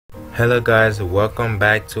Hello guys, welcome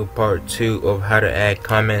back to part 2 of how to add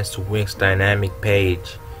comments to Wix dynamic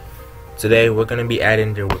page. Today we're going to be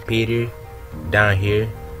adding the repeater down here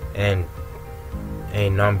and a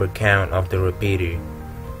number count of the repeater,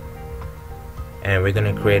 and we're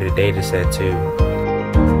going to create a data set too.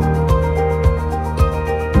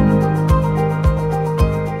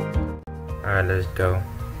 Alright, let's go.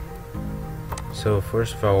 So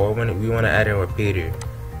first of all, we want to add a repeater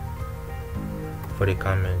for the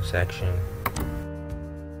comment section.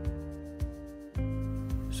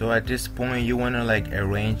 So at this point you want to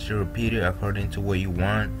arrange the repeater according to what you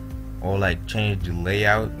want, or change the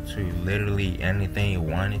layout to literally anything you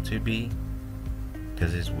want it to be,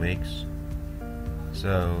 because it's Wix.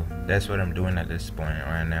 So that's what I'm doing at this point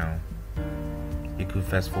right now. You could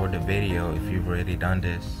fast forward the video if you've already done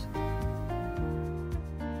this.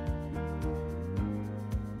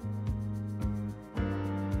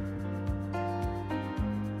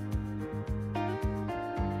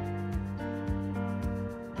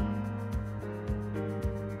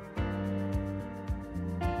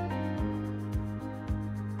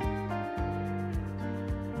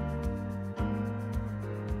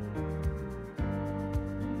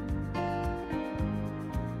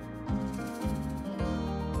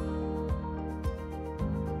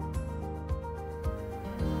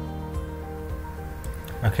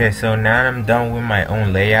 Okay, so now I'm done with my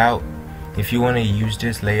own layout. If you want to use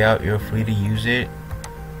this layout, you're free to use it.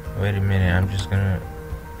 Wait a minute, I'm just gonna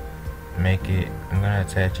make it, I'm gonna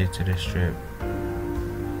attach it to the strip.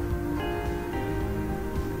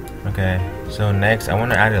 Okay, so next I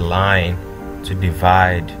want to add a line to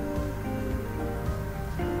divide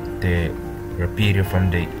the repeater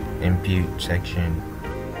from the input section.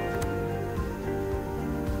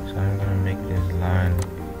 So I'm gonna make this line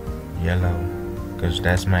yellow, because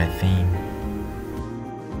that's my theme.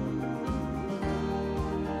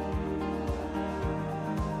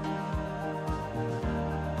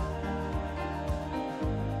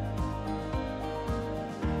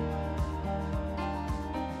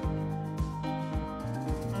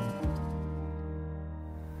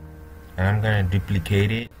 And I'm gonna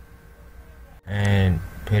duplicate it and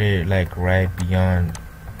put it right beyond,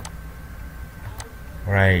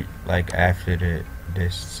 after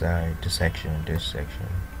this side, this section.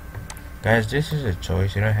 Guys, this is a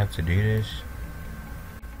choice, you don't have to do this.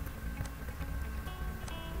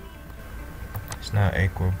 It's not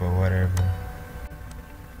equal, but whatever.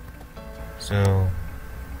 So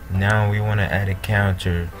now we want to add a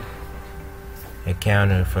counter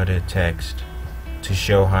for the text to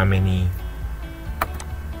show how many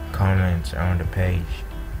comments are on the page.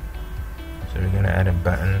 So we're gonna add a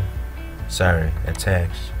button, a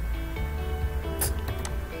text.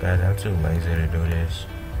 Guys, I'm too lazy to do this.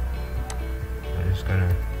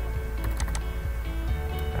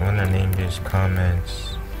 I'm gonna name this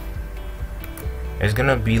comments. It's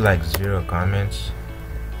gonna be 0 comments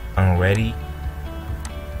already,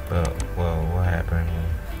 but well, what happened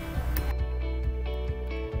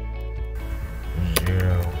here?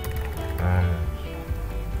 0 comments.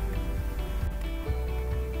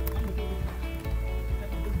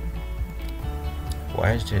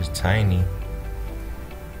 Why is this tiny?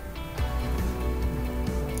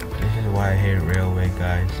 This is why I hate Railway,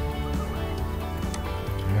 guys.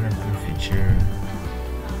 I'm gonna do feature.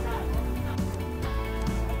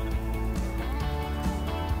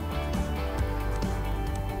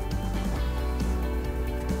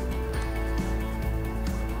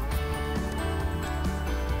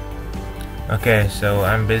 Okay, so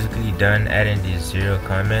I'm basically done adding these 0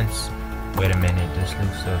 comments. Wait a minute, this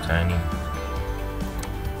looks so tiny.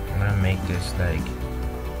 I'm gonna make this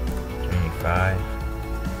 25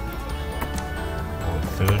 or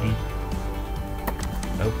 30.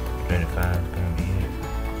 Nope, 25 is gonna be it.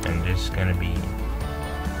 And this is gonna be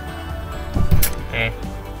I'm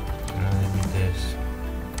gonna leave it this.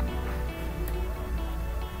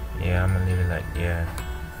 Yeah, I'm gonna leave it yeah.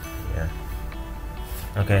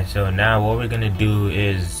 Okay, so now what we're gonna do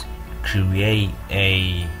is create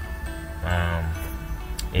a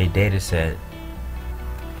data set,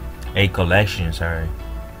 a collection, sorry.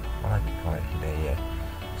 I like the collection there, yeah.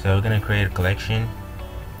 So we're gonna create a collection.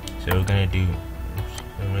 So we're gonna do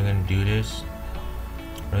this.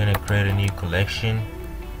 We're gonna create a new collection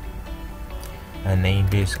and name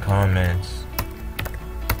this comments.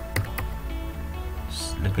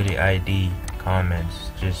 Look at the ID,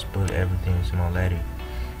 comments. Just put everything in small letter.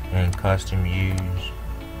 And custom use,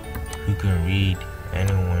 who can read,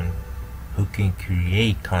 anyone who can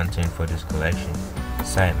create content for this collection,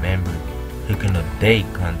 site member who can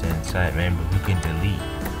update content, site member who can delete,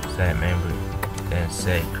 site member, then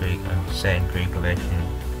set and create collection,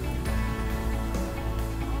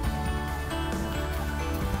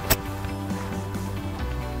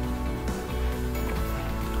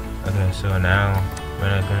 Okay, so now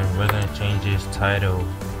we're gonna change this title.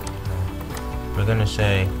 We're gonna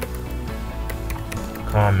say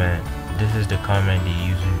comment. This is the comment the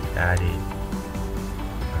user added.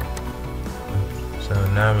 So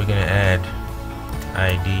now we're gonna add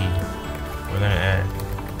ID. We're gonna add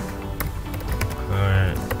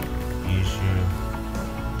current user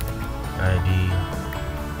ID.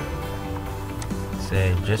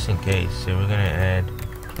 Say just in case. So we're gonna add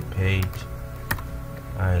page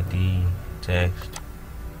ID text.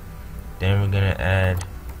 Then we're gonna add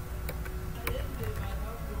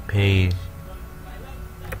page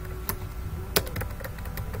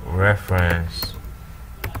reference.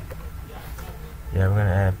 Yeah, we're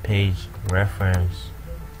gonna add page reference,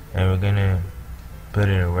 and we're gonna put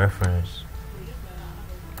in a reference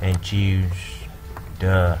and choose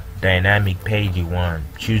the dynamic page you want.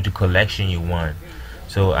 Choose the collection you want.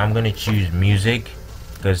 So I'm gonna choose music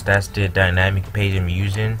because that's the dynamic page I'm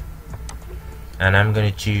using, and I'm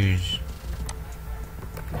gonna choose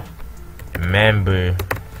member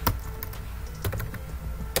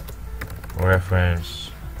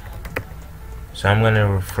reference. So I'm gonna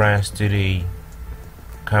reference to the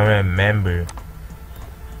current member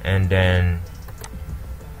and then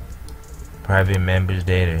private members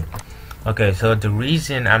data. Okay, so the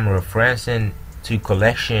reason I'm referencing to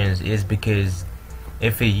collections is because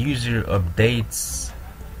if a user updates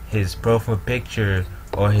his profile picture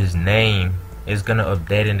or his name, it's gonna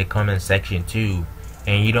update in the comment section too,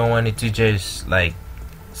 and you don't want it to just like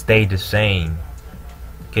stay the same,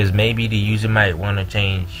 because maybe the user might want to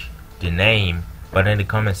change the name, but in the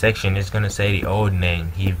comment section it's gonna say the old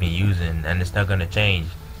name he's been using and it's not gonna change.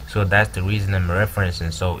 So that's the reason I'm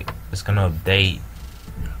referencing. So it's gonna update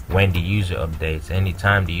when the user updates,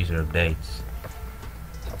 anytime the user updates.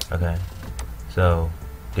 Okay, so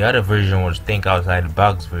the other version was think outside the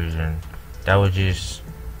box version. That was just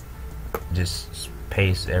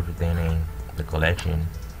paste everything in the collection.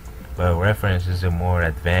 But reference is a more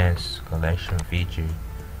advanced collection feature.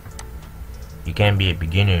 You can't be a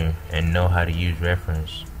beginner and know how to use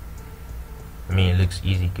reference. I mean, it looks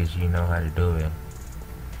easy because you know how to do it.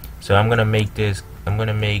 So I'm gonna make this. I'm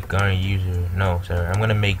gonna make current user. No, sorry. I'm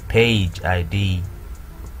gonna make page ID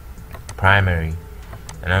primary,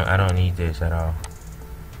 and I don't need this at all.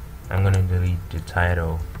 I'm gonna delete the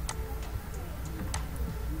title.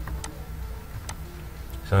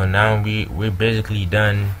 So now we're basically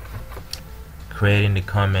done creating the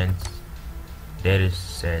comments data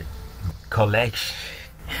set collection.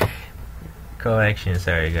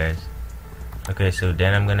 Sorry guys. Okay, so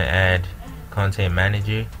then I'm gonna add content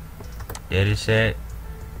manager, data set,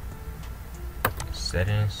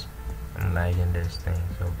 settings. I'm lagging this thing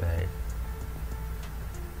so bad.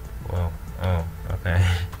 Well, oh, okay.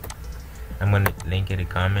 I'm gonna link in the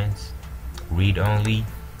comments, read only.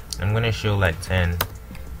 I'm gonna show like 10.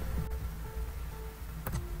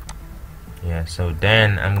 Yeah, so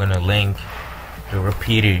then I'm gonna link the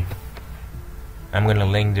repeater. I'm gonna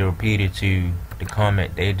link the repeater to the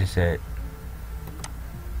comment dataset.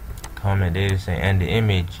 Comment dataset, and the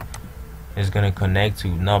image is gonna connect to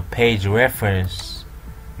not page reference,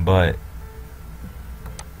 but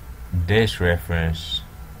this reference,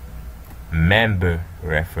 member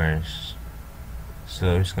reference.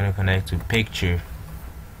 So it's gonna connect to picture.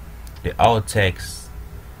 The alt text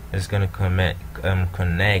is gonna connect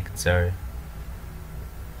to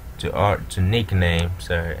nickname,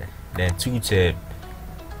 then tooltip,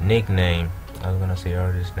 nickname. I was gonna say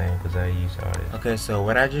artist name because I use artist. Okay, so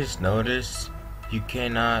what I just noticed, you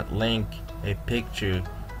cannot link a picture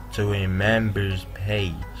to a members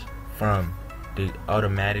page from the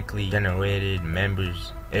automatically generated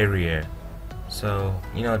members area. So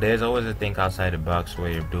you know, there's always a think outside the box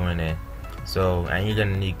way of doing it. So, and you're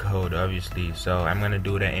gonna need code obviously. So I'm gonna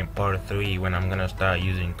do that in part 3 when I'm gonna start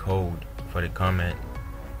using code for the comment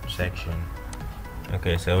section.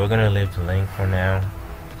 Okay, so we're gonna leave the link for now.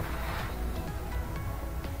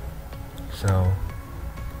 So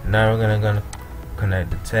now we're gonna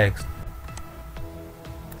connect the text.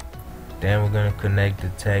 Then we're gonna connect the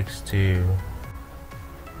text to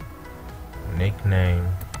nickname.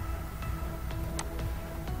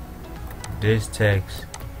 This text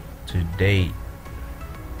to date,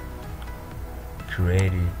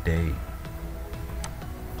 created date,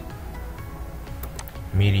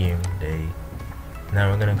 medium date. Now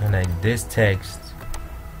we're gonna connect this text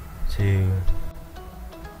to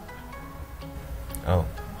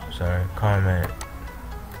comment.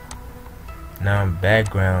 Now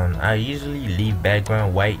background, I usually leave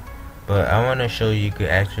background white, but I want to show you could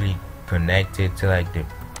actually connect it to like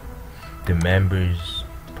the members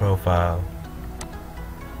profile.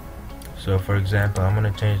 So for example, I'm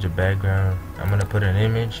gonna change the background. I'm gonna put an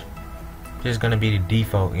image. This is gonna be the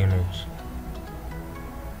default image.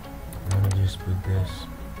 I'm gonna just put this.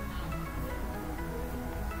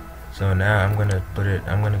 So now I'm gonna put it.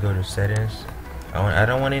 I'm gonna go to settings. I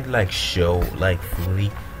don't want it like show like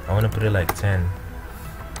fully. I want to put it like 10.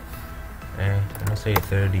 And I'm gonna say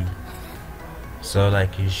 30. So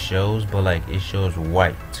like it shows, but like it shows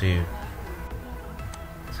white too.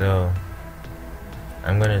 So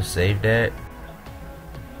I'm gonna save that,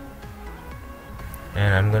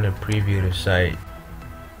 and I'm gonna preview the site.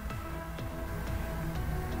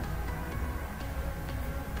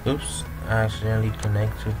 Oops, I accidentally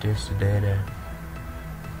connected this to data.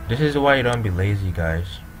 This is why you don't be lazy, guys.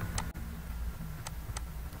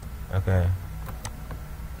 Okay,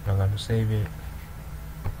 I'm gonna save it.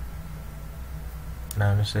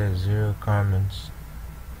 Now it says 0 comments.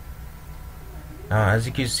 Now as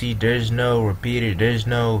you can see, there's no repeated because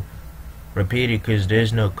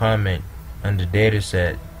there's no comment on the data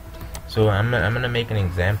set. So I'm gonna make an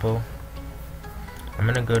example. I'm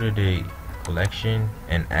gonna go to the collection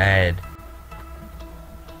and add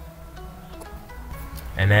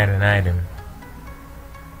an item.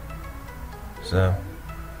 So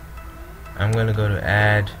I'm gonna go to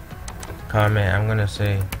add comment. I'm gonna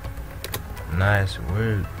say nice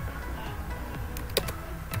work.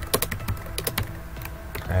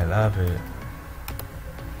 I love it.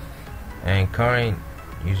 And current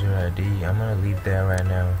user ID, I'm gonna leave that right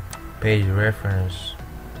now. Page reference,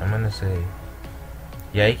 I'm gonna say,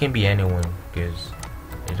 yeah, it can be anyone because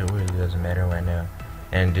it really doesn't matter right now.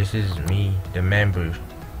 And this is me, the member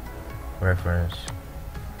reference.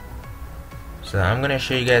 So I'm gonna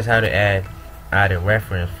show you guys how to add a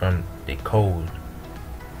reference from the code.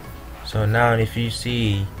 So now if you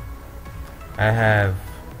see, I have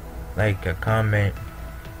like a comment,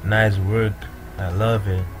 nice work, I love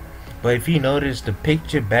it. But if you notice, the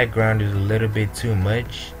picture background is a little bit too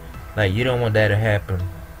much. Like you don't want that to happen.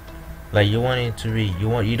 Like you want it to be,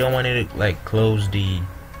 you don't want it to like close the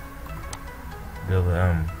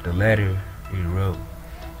letter you wrote.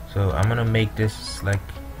 So I'm gonna make this like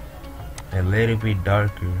a little bit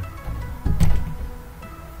darker.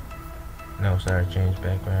 No, sorry, change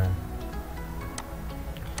background.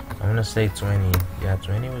 I'm gonna say 20. Yeah,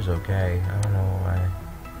 20 was okay. I don't know why.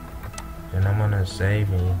 Then I'm gonna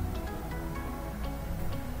save it.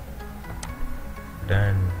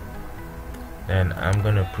 Done. Then I'm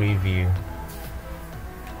gonna preview.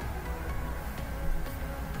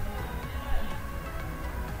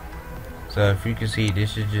 So if you can see,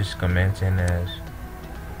 this is just commenting as.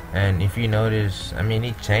 And if you notice, I mean,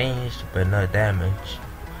 it changed, but not that much.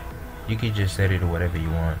 You can just set it to whatever you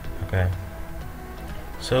want. Okay.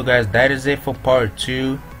 So guys, that is it for part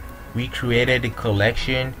 2. We created the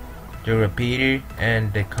collection, the repeater,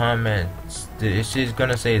 and the comments. It's just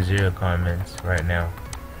gonna say 0 comments right now.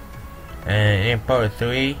 And in part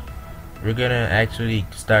 3, we're gonna actually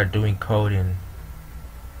start doing coding.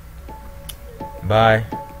 Bye.